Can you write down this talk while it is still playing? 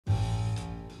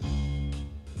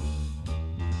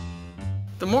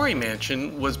The Morey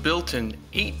Mansion was built in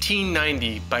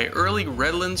 1890 by early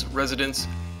Redlands residents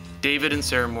David and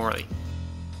Sarah Morey.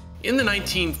 In the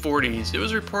 1940s, it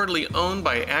was reportedly owned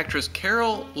by actress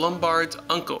Carol Lombard's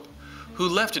uncle, who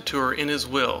left it to her in his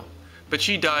will, but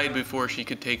she died before she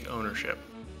could take ownership.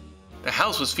 The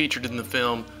house was featured in the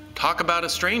film Talk About a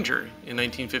Stranger in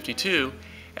 1952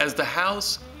 as the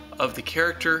house of the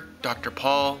character Dr.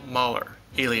 Paul Mahler,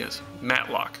 alias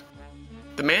Matlock.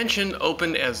 The mansion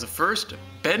opened as the first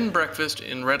bed and breakfast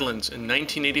in Redlands in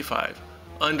 1985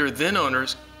 under then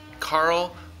owners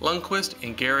Carl Lundquist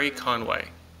and Gary Conway.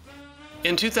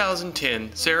 In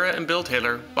 2010, Sarah and Bill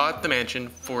Taylor bought the mansion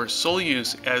for sole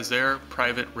use as their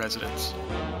private residence.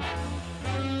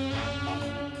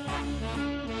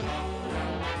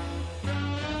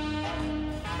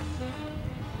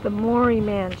 The Morey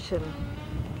Mansion.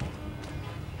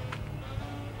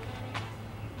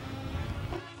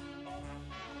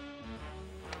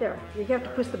 There, you have to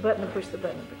push the button and push the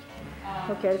button.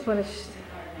 Okay, I just want to,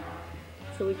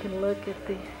 so we can look at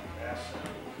the.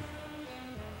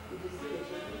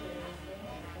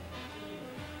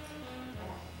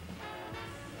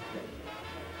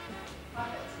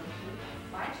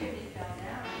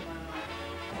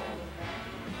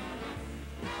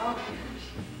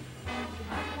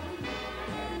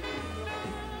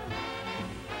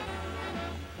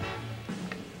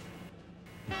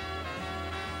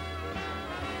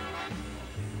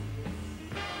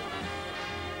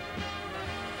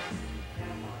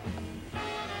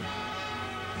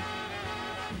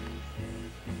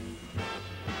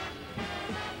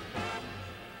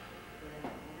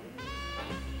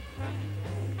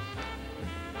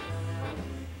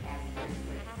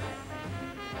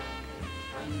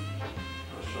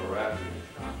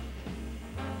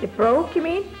 It broke, you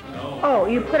mean? No. Oh,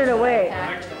 you put it away.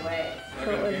 Next away. I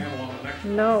got a candle on the next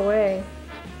one. No way.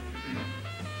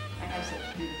 I have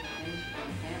such beautiful things from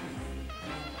my family.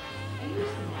 I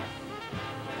used them all.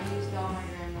 I used all my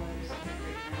grandmother's and my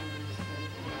great-grandmother's.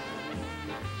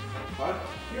 What?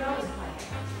 You're always quiet.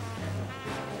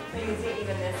 So you can see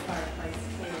even this fireplace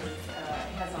too,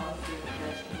 it has all the beautiful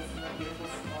vegetables and the beautiful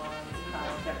swans and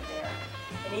flowers up there.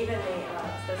 And even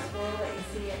the swirl that you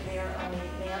see in there on the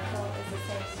mantle is the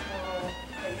same swirl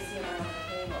that you see around the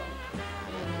table.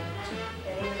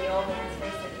 And even the old man's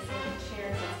face that you see in the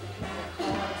chairs, it's between the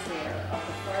columns there of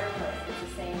the fireplace. It's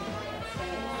the same thing. So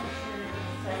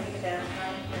I think at that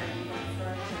time period, even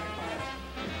furniture kind of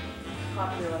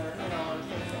popular, you know, or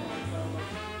things that were so,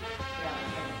 yeah.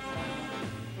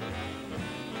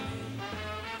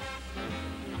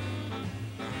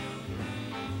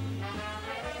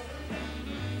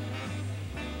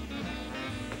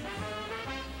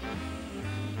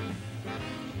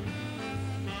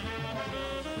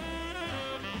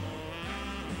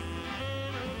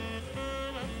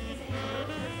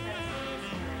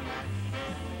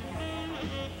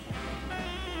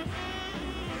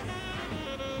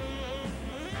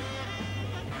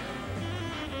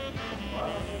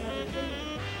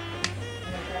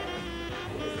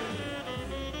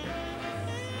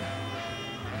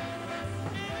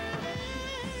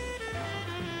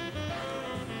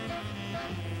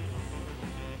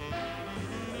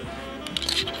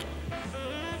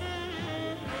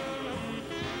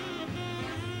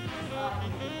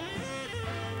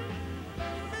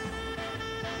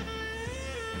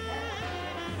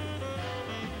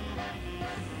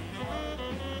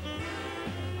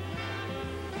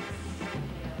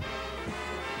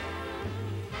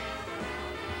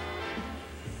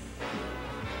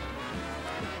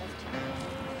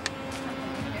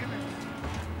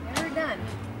 Never done.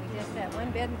 We just had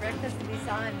one bed and breakfast we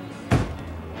saw in